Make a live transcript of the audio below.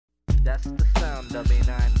That's the sound of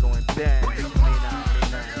A9 going bang.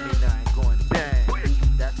 A9 going bang.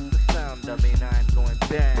 That's the sound of A9 going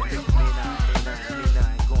bang.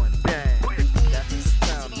 A9 going bang. That's the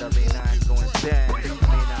sound of A9 going bang.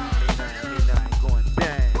 A9 going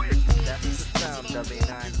bang. That's the sound of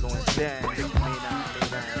A9 going bang.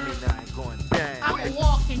 A9 going bang. I'm a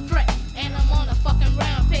walking threat, and I'm on a fucking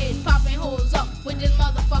rampage, popping holes up with this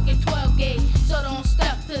motherfucking 12 gauge. So don't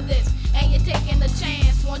step to this, and you're taking the chance.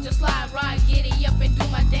 Want your slide ride, giddy up and do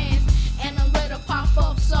my dance, and I'm ready to pop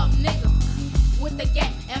up some nigga with the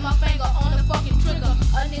gat and my finger on the fucking trigger.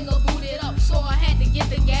 A nigga booted up, so I had to get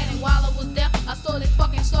the gat, and while I was there, I stole his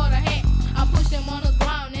fucking starter hat. I pushed him on the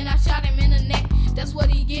ground and I shot him in the neck. That's what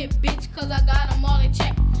he get, bitch, cause I got him all in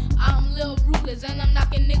check. I'm Lil Ruthless and I'm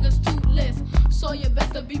knocking niggas toothless, so you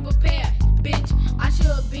better be prepared, bitch. I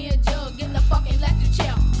should be in jail getting the fucking electric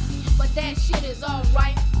chair, but that shit is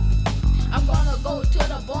alright. I'm gonna go to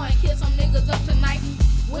the bar and kill some niggas up tonight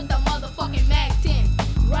with the motherfucking Mag 10.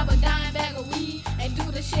 Grab a dime bag of weed and do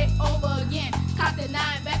the shit over again. Cock the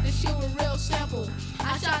 9 back, the shit was real simple.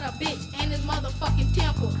 I shot a bitch in his motherfucking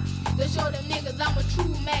temple to show them niggas I'm a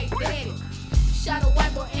true Mag daddy. Shot a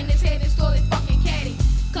white boy in his head and stole his fucking caddy,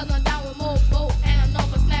 cause I'm down with more boat and I'm known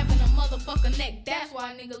for snapping a motherfucking neck. That's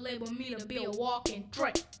why a nigga label me to be a walking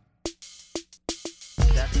threat.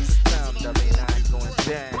 That's the sound of A9 going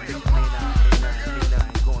bang.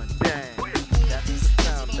 A9 going bang. That's the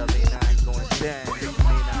sound of A9 going bang.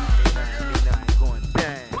 A9 going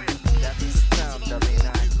bang. That's the sound of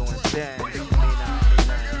A9 going bang.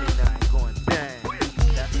 A9 going bang.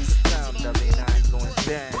 That's the sound of A9 going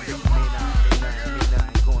bang.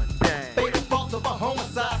 A9 going bang. Fatal thoughts of a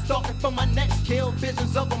homicide, stalking for my next kill.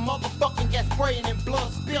 Visions of a motherfucking gas spraying and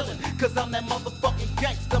blood spilling, cause I'm that motherfucking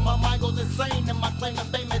gangster. My mind goes insane and my claim to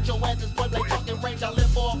fame at your ass is point blank fucking range. I live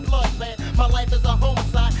for a blood man. My life is a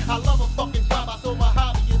homicide. I love a fucking drive. I so my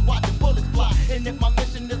hobby is watching bullets fly. And if my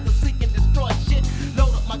mission is to seek and destroy shit,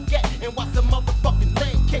 load up my gat and watch the motherfucking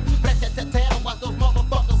leg kick. Flash that tat, watch those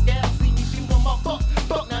motherfuckers scatter. See me shoot them up,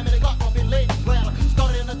 fuck 9 minute Glock on me leg splatter.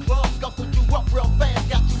 Started in the club, scuffled you up real fast,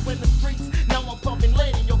 got you in the streets. Now I'm pumping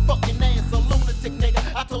lead in your fucking ass, a lunatic nigga.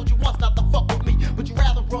 I told you once not to fuck with me, but you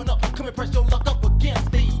rather run up. Come and press your luck up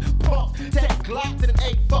against these punks. Tech Glocks and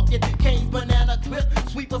 8 fucking K's, banana clip,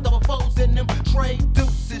 sweepers, double foes in them trade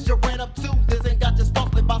deuces. You ran up to this and got your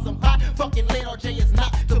sparkling by some hot fucking lead. RJ is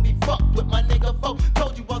not to be fucked with, my nigga folk.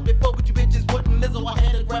 Told you once before, but you bitches wouldn't listen. I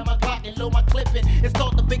had to grab my Glock and load my clip in and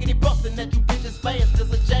start the biggity bustin' that you bitches fast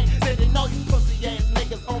as a J. Said they know you pussy ass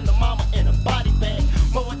niggas on the mama in a body bag.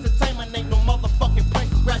 More entertainment ain't no motherfucking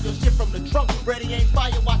places. Grab your shit from the trunk, ready ain't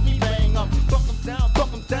fire, watch me bang. Fuck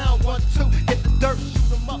them down, 1, 2, hit the dirt,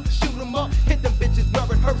 shoot 'em up, hit them bitches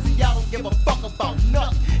wearing Hersey. I don't give a fuck about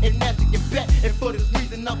nothing, and as you can bet, and for this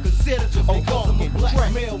reason I'm considered because I'm a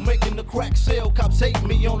black male making the crack sale. Cops hate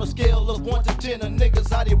me on a scale of 1 to 10. Of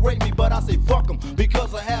niggas how they rate me, but I say fuck 'em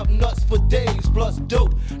because I have nuts for days plus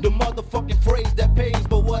dope. The motherfucking phrase that pays,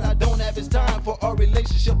 but what I don't have is time for a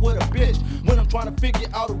relationship with a bitch. When I'm trying to figure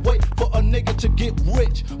out a way for a nigga to get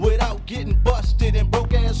rich without getting busted, and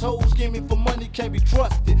broke ass hoes scheming for money can't be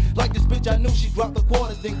trusted. Like this bitch, I knew she dropped the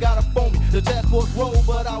quarters, then got up on me. The task force rolled,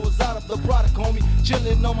 but I was out of the product, homie.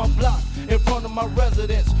 Chilling on my block in front of my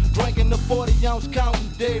residence, drinking the 40-ounce counting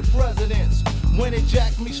dead presidents. When they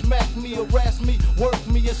jacked me, smacked me, harassed me, worked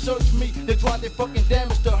me, and searched me, they tried their fucking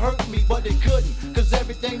damage to hurt me, but they couldn't, cause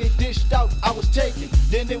everything they dished out, I was taking.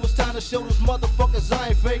 Then it was time to show those motherfuckers I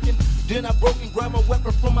ain't faking. Then I broke and grabbed my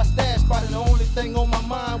weapon from my stash spot, and the only thing on my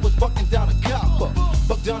mind was bucking down a copper.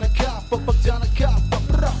 Buck down a copper, buck down a copper.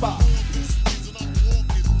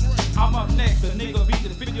 I'm up next, the nigga beat the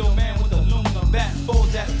video man with aluminum bat. For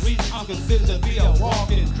that reason, I'm considered to be a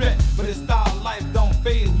walking threat. But this style of life don't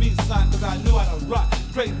faze me, son, cause I knew how to rock.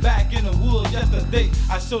 Straight back in the woods yesterday,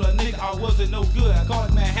 I showed a nigga I wasn't no good. I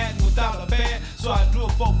called Manhattan without a band, so I drew a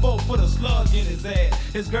 4-4, put a slug in his ass.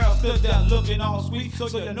 His girl stood there looking all sweet, so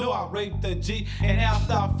you know I raped the G. And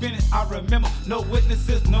after I finished, I remember no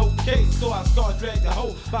witnesses, no case. So I started dragging the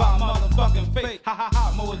hoe by a motherfucking face. Ha ha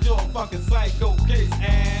ha, Mojo fucking psycho case.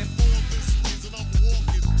 And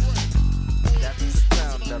that's the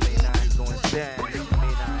sound of A9 going bang.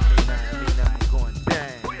 A9 going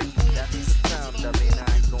bang. That's the sound of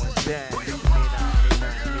A9 going bang.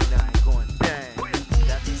 A9 going bang.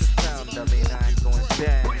 That's the sound of A9 going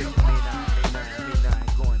bang. A9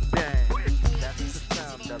 going bang. That's the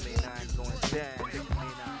sound of A9 going bang.